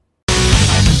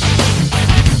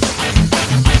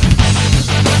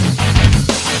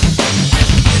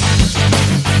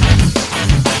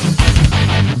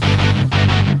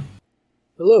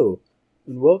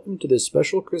and welcome to this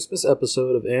special Christmas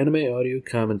episode of Anime Audio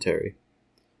Commentary.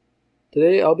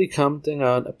 Today I'll be commenting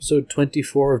on episode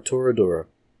 24 of Toradora. If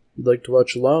you'd like to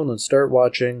watch along, then start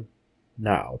watching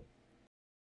now.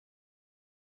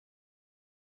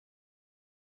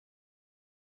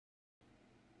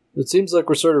 It seems like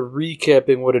we're sort of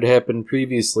recapping what had happened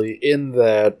previously, in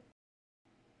that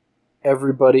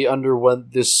everybody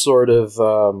underwent this sort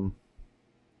of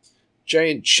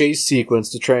giant chase sequence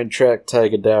to try and track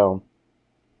Taiga down.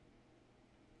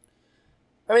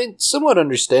 I mean, somewhat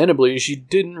understandably, she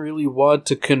didn't really want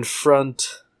to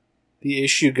confront the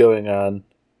issue going on.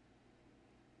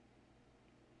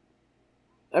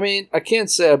 I mean, I can't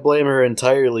say I blame her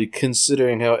entirely,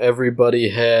 considering how everybody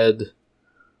had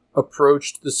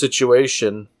approached the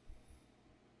situation.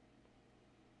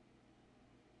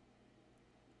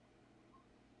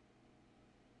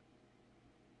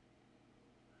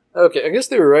 Okay, I guess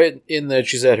they were right in that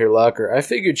she's at her locker. I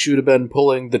figured she would have been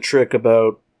pulling the trick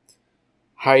about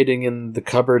hiding in the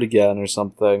cupboard again or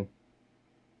something.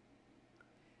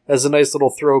 As a nice little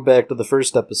throwback to the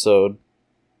first episode.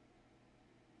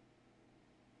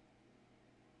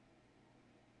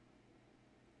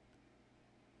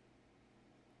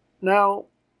 Now,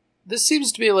 this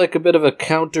seems to be like a bit of a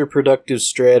counterproductive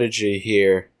strategy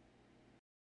here.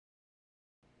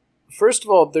 First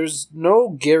of all, there's no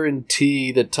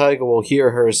guarantee that Taiga will hear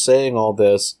her saying all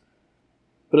this.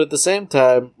 But at the same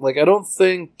time, I don't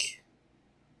think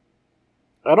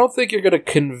you're going to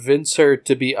convince her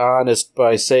to be honest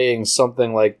by saying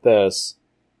something like this.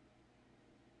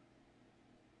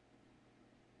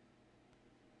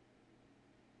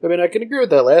 I mean, I can agree with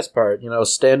that last part,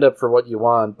 stand up for what you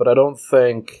want, but I don't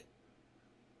think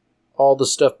all the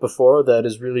stuff before that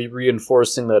is really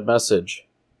reinforcing that message.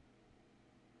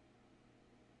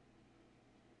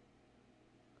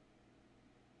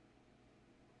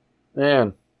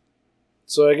 Man.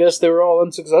 So I guess they were all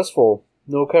unsuccessful.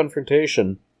 No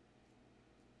confrontation.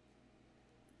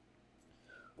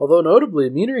 Although notably,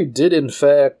 Minori did in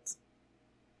fact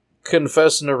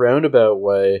confess in a roundabout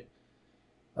way.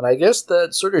 And I guess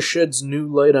that sort of sheds new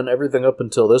light on everything up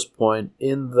until this point,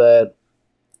 in that,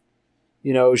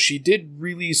 she did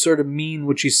really sort of mean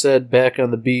what she said back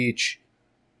on the beach,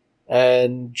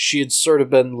 and she had sort of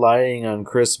been lying on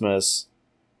Christmas.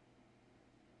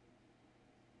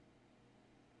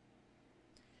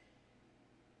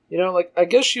 I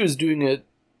guess she was doing it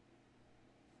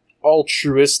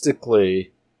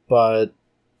altruistically, but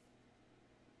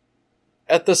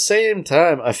at the same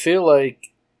time, I feel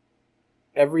like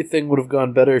everything would have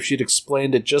gone better if she'd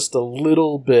explained it just a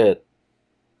little bit.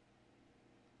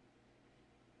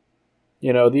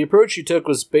 The approach she took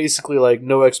was basically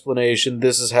no explanation,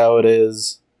 this is how it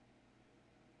is.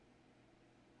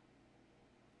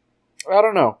 I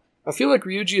don't know. I feel like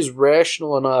Ryuji is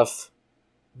rational enough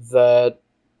that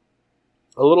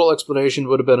a little explanation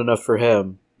would have been enough for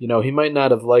him. He might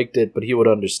not have liked it, but he would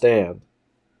understand.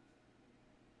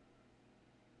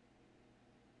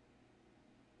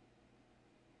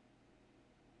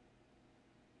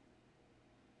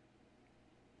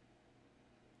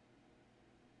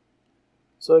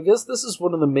 So I guess this is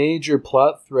one of the major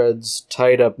plot threads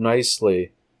tied up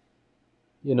nicely.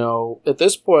 At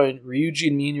this point, Ryuji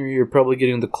and Minori are probably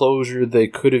getting the closure they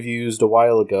could have used a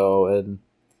while ago, and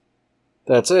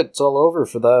that's it. It's all over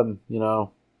for them, They're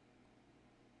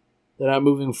not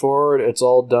moving forward. It's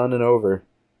all done and over.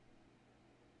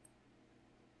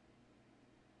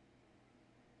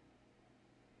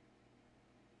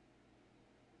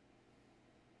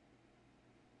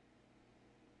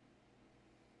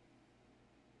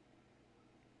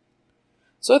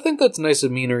 So I think that's nice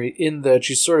of Minori, in that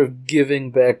she's sort of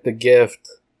giving back the gift.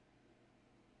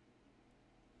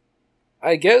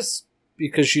 I guess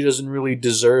because she doesn't really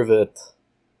deserve it.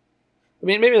 I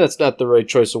mean, maybe that's not the right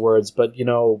choice of words, but,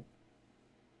 Ryuji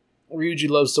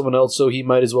loves someone else, so he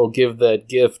might as well give that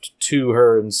gift to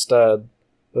her instead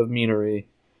of Minori.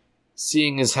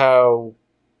 Seeing as how,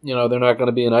 they're not going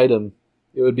to be an item.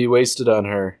 It would be wasted on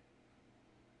her.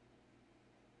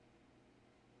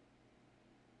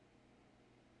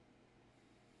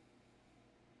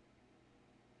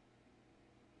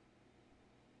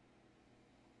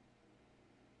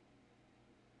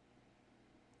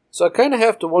 So I kind of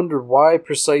have to wonder why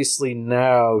precisely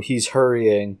now he's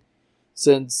hurrying,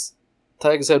 since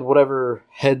Taiga's had whatever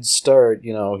head start,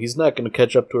 he's not going to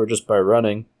catch up to her just by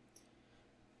running.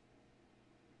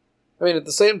 I mean, at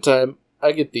the same time,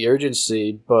 I get the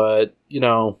urgency, but, you're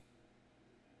not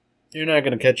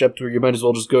going to catch up to her, you might as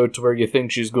well just go to where you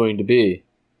think she's going to be.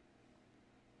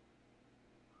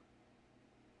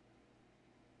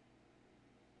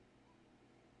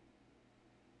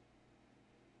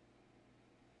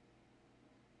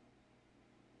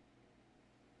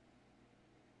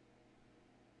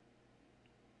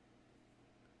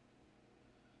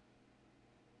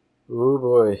 Oh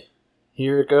boy.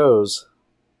 Here it goes.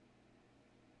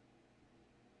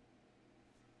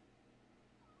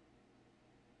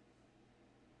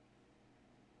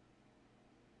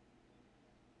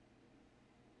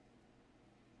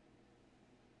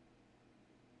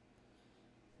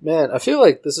 Man, I feel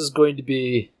like this is going to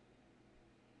be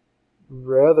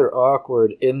rather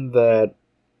awkward in that,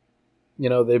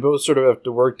 they both sort of have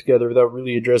to work together without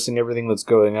really addressing everything that's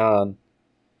going on.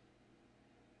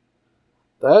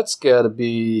 That's gotta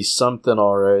be something,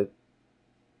 alright.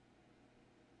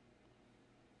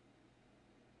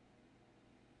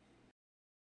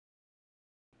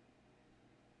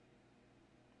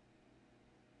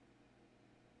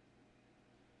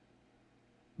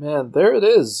 Man, there it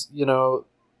is.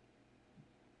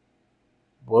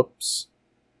 Whoops.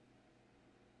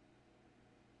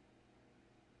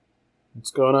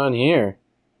 What's going on here?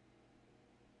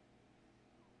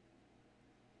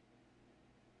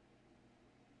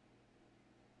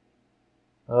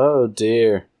 Oh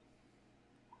dear.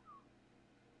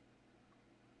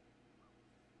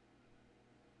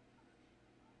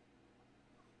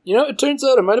 It turns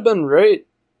out I might have been right.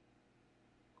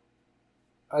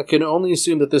 I can only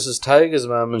assume that this is Taiga's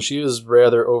mom, and she is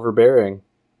rather overbearing.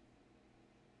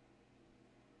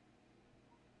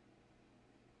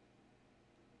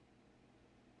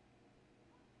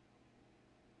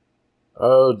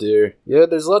 Oh dear. Yeah,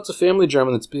 there's lots of family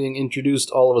drama that's being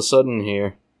introduced all of a sudden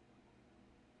here.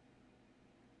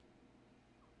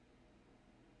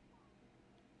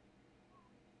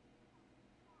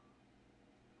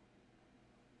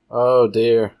 Oh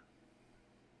dear.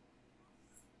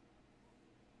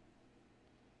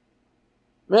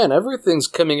 Man, everything's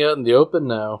coming out in the open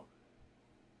now.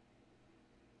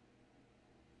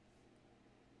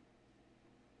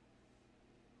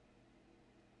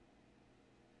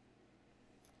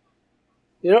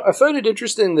 I find it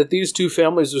interesting that these two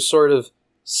families are sort of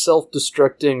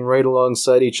self-destructing right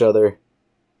alongside each other.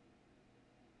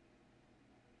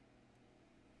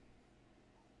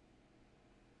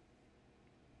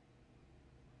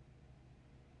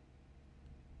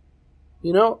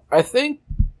 I think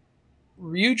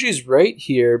Ryuji's right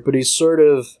here, but he's sort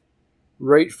of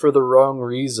right for the wrong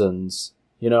reasons.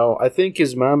 I think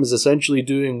his mom is essentially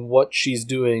doing what she's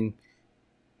doing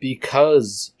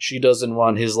because she doesn't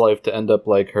want his life to end up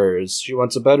like hers. She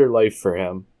wants a better life for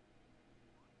him.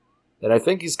 And I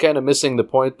think he's kind of missing the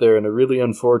point there in a really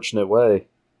unfortunate way.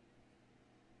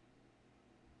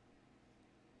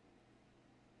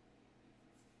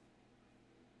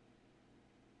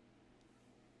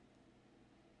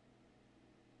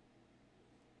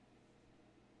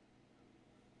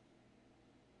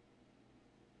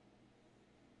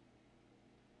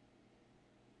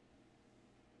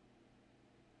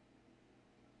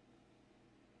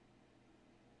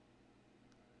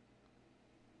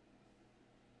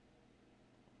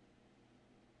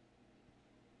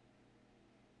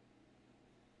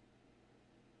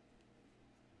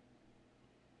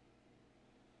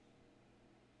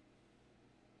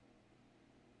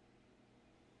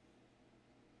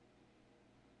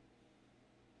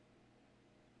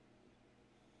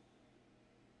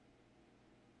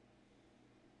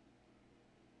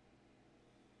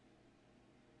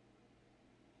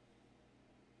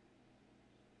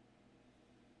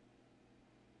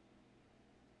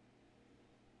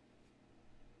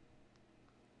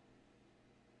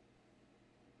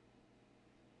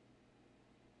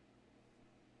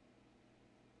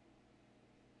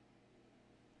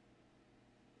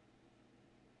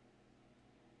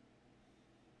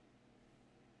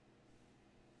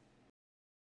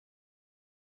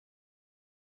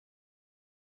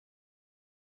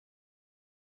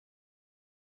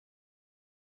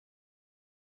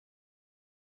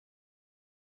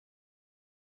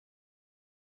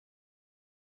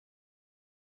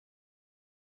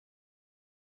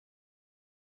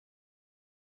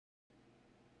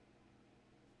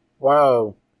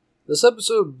 Wow. This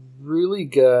episode really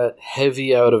got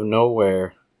heavy out of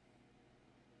nowhere.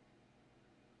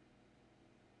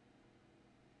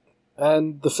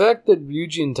 And the fact that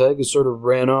Ryuji and Taiga sort of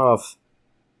ran off,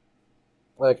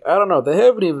 I don't know, they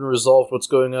haven't even resolved what's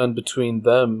going on between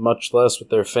them, much less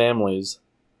with their families.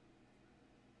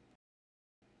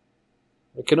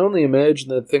 I can only imagine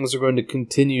that things are going to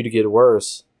continue to get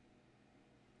worse.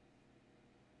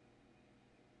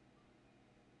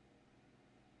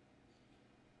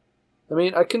 I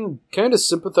mean, I can kind of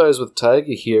sympathize with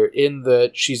Taiga here in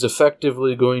that she's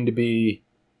effectively going to be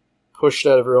pushed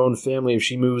out of her own family if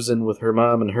she moves in with her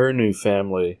mom and her new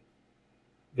family.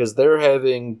 Because they're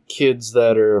having kids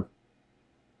that are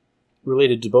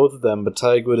related to both of them, but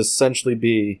Taiga would essentially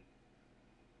be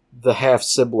the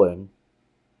half-sibling.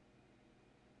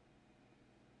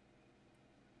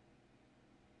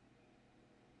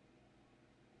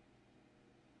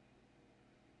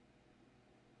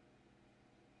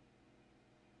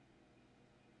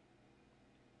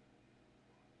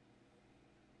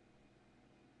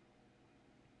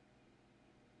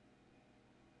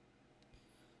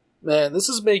 Man, this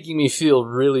is making me feel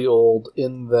really old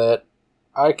in that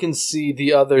I can see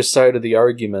the other side of the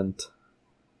argument.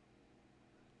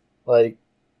 Like,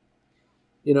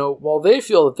 while they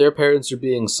feel that their parents are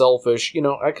being selfish,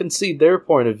 I can see their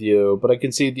point of view, but I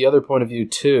can see the other point of view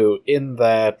too, in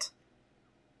that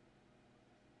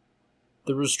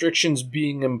the restrictions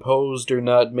being imposed are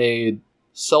not made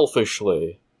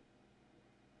selfishly.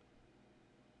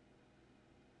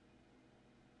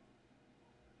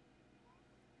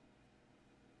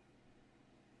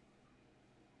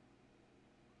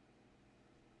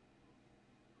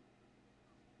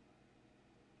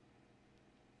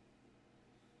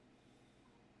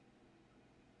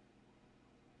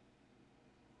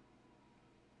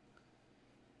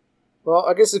 Well,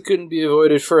 I guess it couldn't be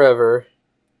avoided forever.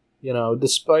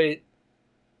 Despite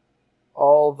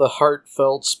all the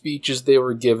heartfelt speeches they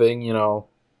were giving, there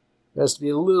has to be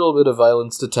a little bit of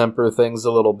violence to temper things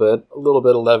a little bit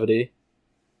of levity.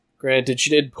 Granted,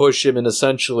 she did push him in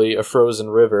essentially a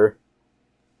frozen river.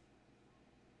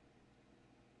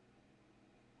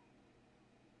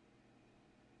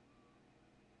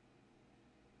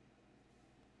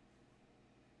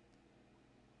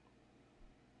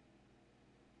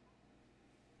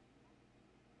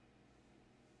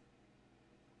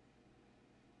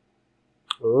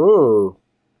 Ooh.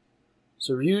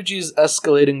 So Ryuji's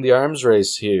escalating the arms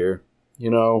race here.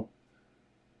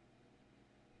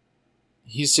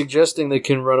 He's suggesting they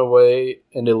can run away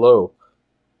and elope.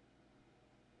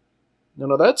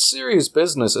 Now, that's serious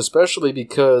business, especially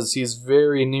because he's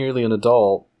very nearly an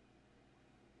adult.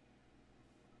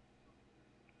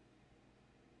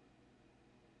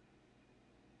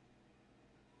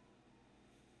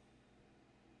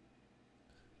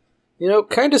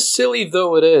 Kind of silly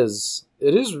though it is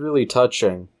really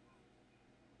touching.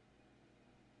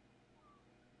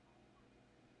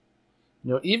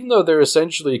 Even though they're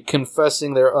essentially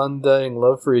confessing their undying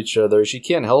love for each other, she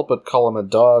can't help but call him a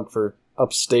dog for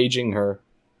upstaging her.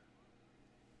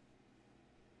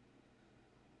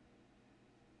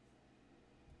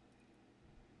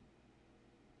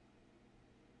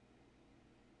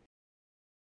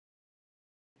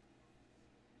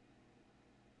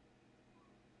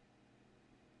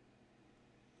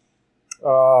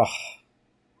 Ah,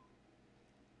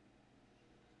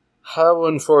 how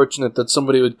unfortunate that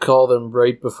somebody would call them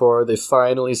right before they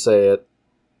finally say it.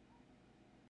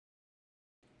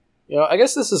 I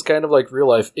guess this is kind of like real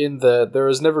life in that there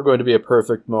is never going to be a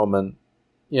perfect moment.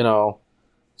 You know,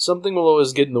 Something will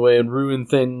always get in the way and ruin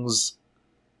things.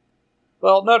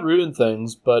 Well, not ruin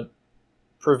things, but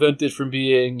prevent it from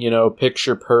being,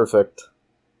 picture perfect.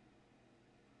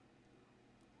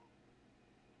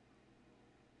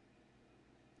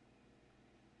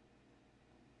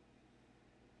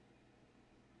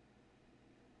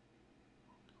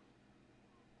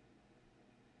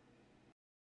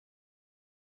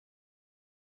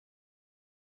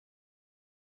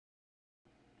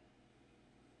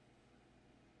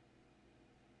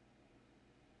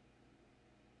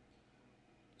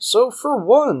 So for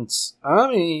once,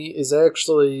 Ami is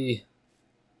actually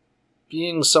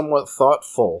being somewhat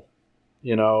thoughtful.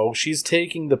 She's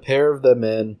taking the pair of them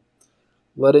in,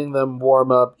 letting them warm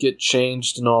up, get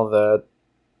changed, and all that.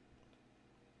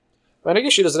 And I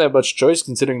guess she doesn't have much choice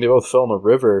considering they both fell in a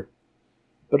river.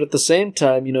 But at the same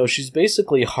time, she's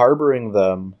basically harboring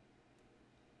them.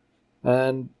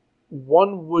 And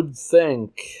one would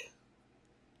think,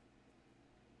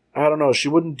 I don't know, she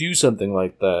wouldn't do something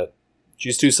like that.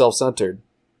 She's too self centered.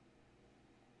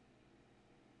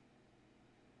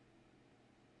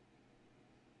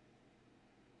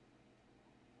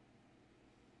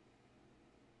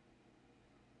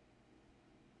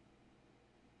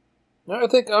 I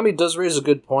think Ami does raise a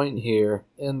good point here,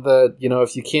 in that,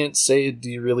 if you can't say it, do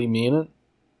you really mean it?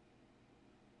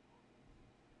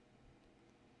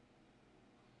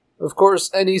 Of course,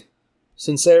 any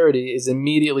sincerity is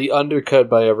immediately undercut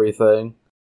by everything.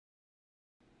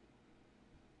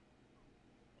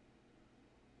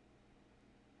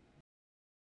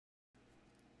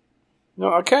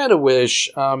 I kind of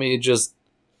wish Ami just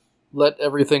let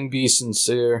everything be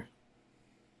sincere.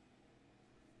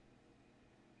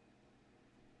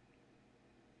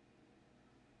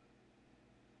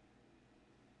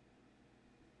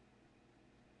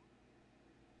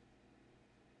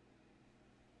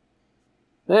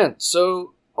 Man,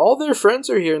 so all their friends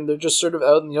are here and they're just sort of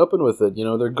out in the open with it.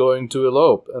 They're going to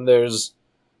elope, and there's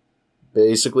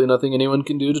basically nothing anyone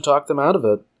can do to talk them out of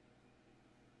it.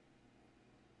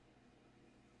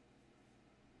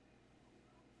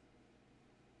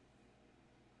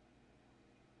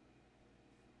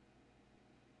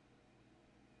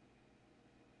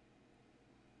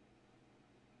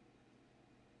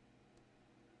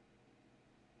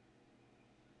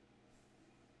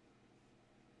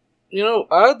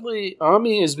 Oddly,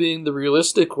 Ami is being the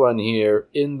realistic one here,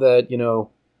 in that,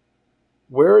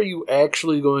 where are you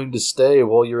actually going to stay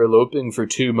while you're eloping for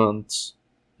 2 months?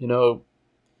 You know,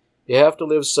 you have to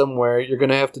live somewhere, you're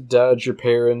gonna have to dodge your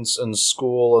parents and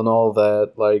school and all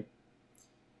that. Like,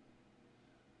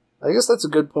 I guess that's a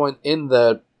good point in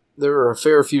that there are a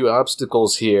fair few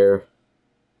obstacles here.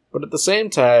 But at the same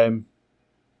time,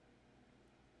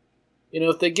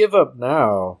 if they give up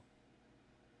now,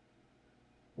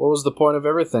 what was the point of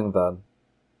everything then?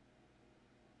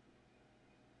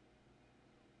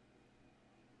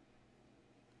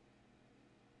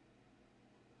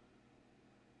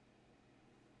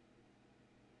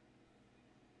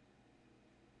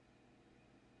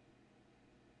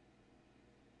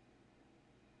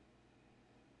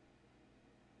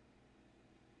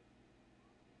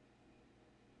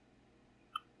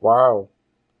 Wow.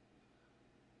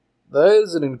 That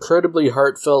is an incredibly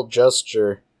heartfelt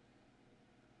gesture.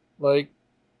 Like,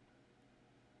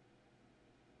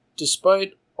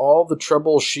 despite all the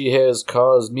trouble she has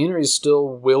caused, Minari's still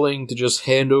willing to just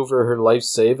hand over her life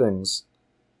savings.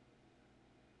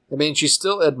 I mean, she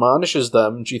still admonishes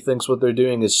them, and she thinks what they're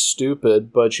doing is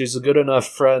stupid, but she's a good enough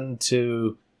friend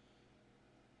to,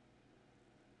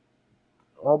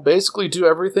 well, basically do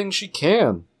everything she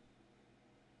can.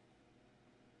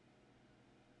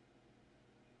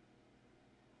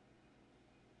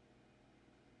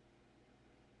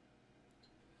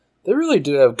 They really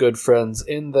do have good friends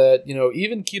in that,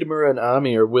 even Kitamura and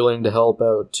Ami are willing to help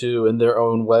out too in their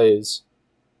own ways.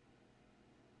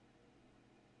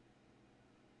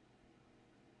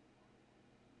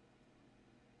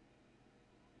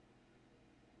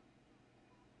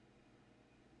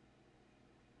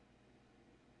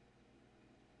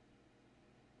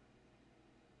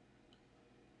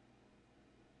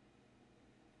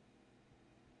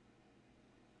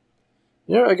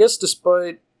 I guess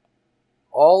despite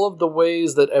all of the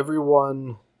ways that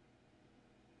everyone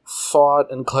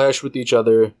fought and clashed with each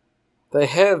other, they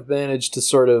have managed to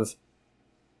sort of,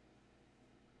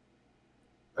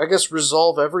 I guess,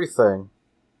 resolve everything.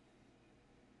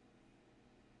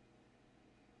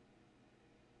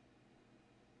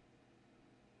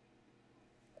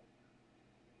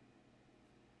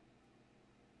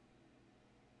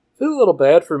 I feel a little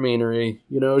bad for Minari.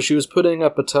 She was putting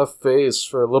up a tough face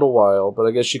for a little while, but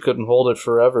I guess she couldn't hold it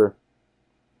forever.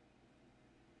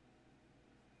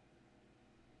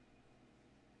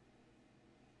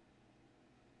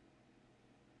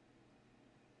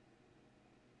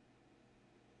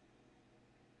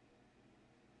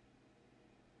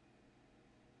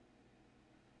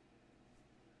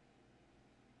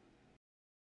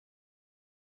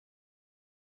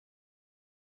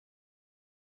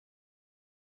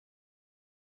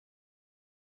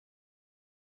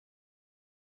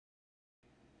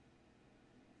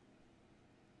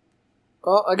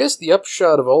 Well, I guess the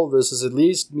upshot of all of this is at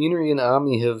least Minari and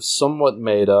Ami have somewhat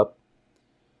made up.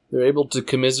 They're able to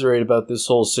commiserate about this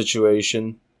whole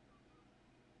situation,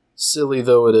 silly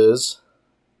though it is.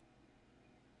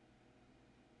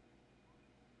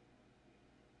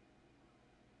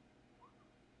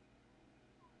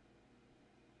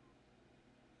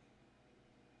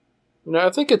 I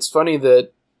think it's funny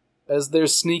that as they're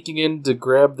sneaking in to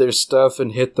grab their stuff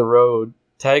and hit the road,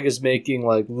 Tag is making,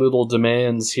 like, little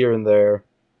demands here and there.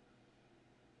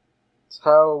 It's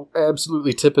how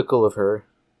absolutely typical of her.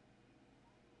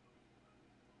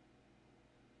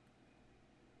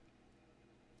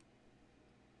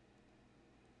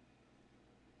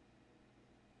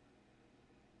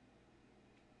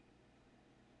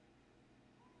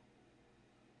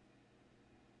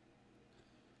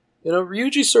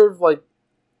 Ryuji sort of, like,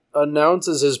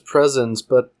 announces his presence,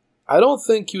 but I don't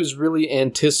think he was really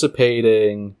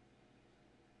anticipating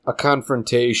a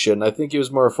confrontation. I think he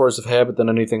was more a force of habit than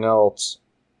anything else.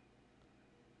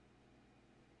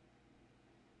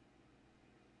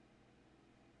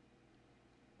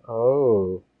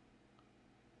 Oh.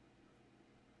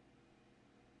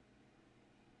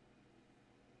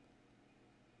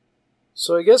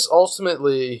 So I guess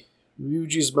ultimately,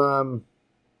 Ryuji's mom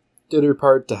did her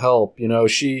part to help.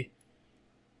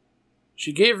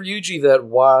 She gave Ryuji that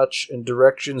watch and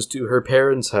directions to her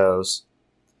parents' house.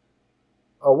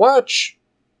 A watch,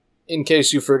 in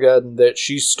case you've forgotten, that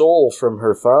she stole from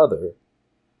her father.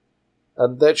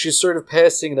 And that she's sort of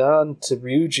passing it on to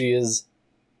Ryuji is...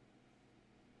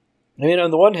 I mean, on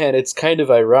the one hand, it's kind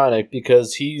of ironic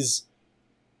because he's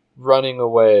running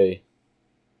away.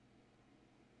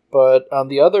 But on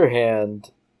the other hand,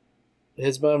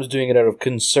 his mom's doing it out of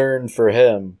concern for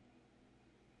him.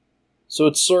 So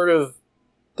it's sort of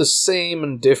the same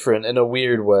and different in a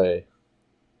weird way.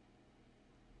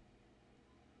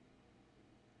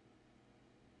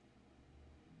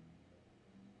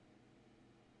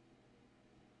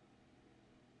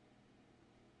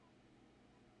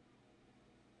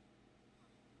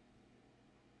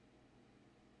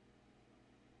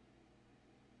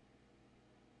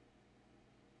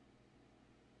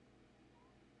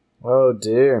 Oh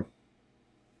dear.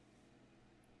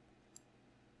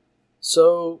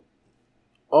 So,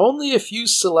 only a few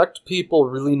select people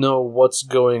really know what's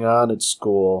going on at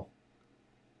school.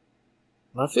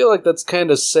 And I feel like that's kind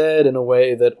of sad in a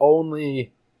way that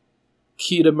only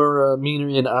Kitamura,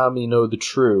 Minori, and Ami know the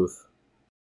truth.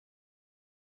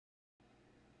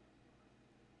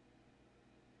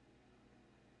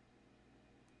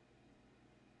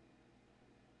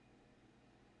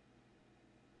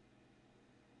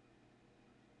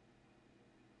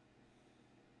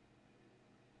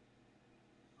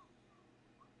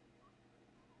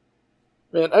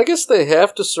 Man, I guess they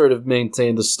have to sort of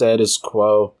maintain the status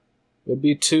quo. It'd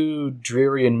be too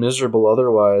dreary and miserable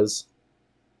otherwise.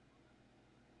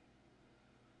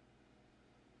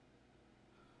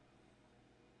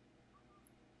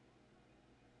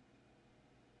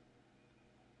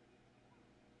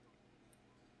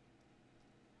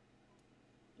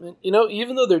 And,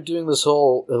 even though they're doing this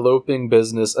whole eloping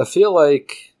business, I feel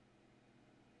like,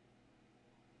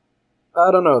 I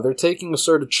don't know, they're taking a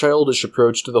sort of childish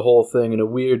approach to the whole thing in a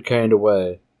weird kind of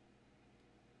way.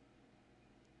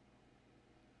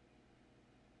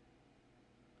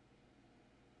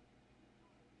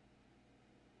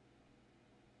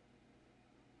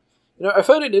 I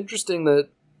find it interesting that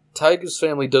Taiga's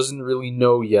family doesn't really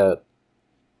know yet.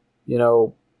 You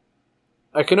know,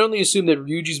 I can only assume that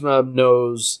Ryuji's mom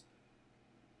knows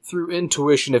through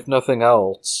intuition, if nothing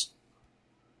else.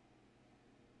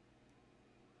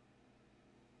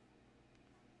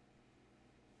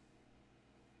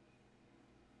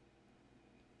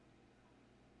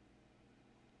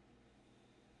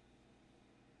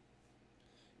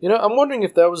 I'm wondering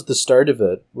if that was the start of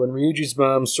it, when Ryuji's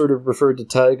mom sort of referred to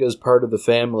Taiga as part of the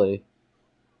family.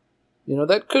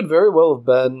 That could very well have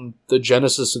been the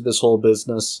genesis of this whole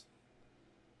business.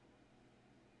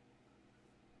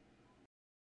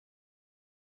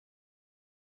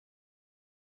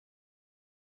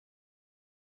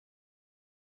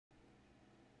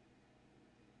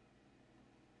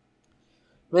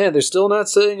 Man, they're still not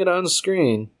saying it on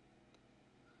screen.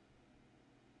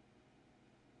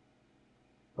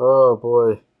 Oh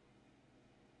boy.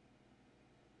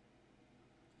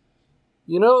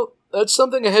 That's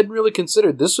something I hadn't really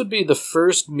considered. This would be the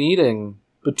first meeting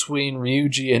between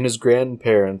Ryuji and his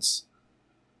grandparents.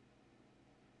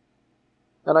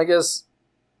 And I guess,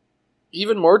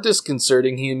 even more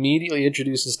disconcerting, he immediately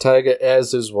introduces Taiga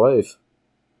as his wife.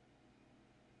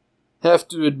 Have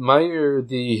to admire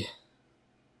the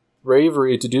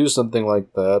bravery to do something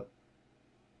like that.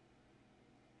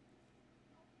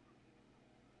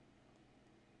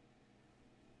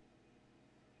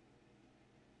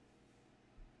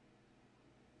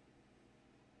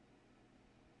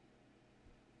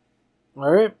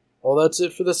 Alright, well that's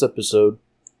it for this episode.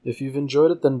 If you've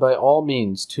enjoyed it, then by all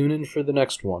means, tune in for the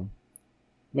next one.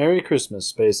 Merry Christmas,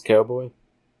 Space Cowboy.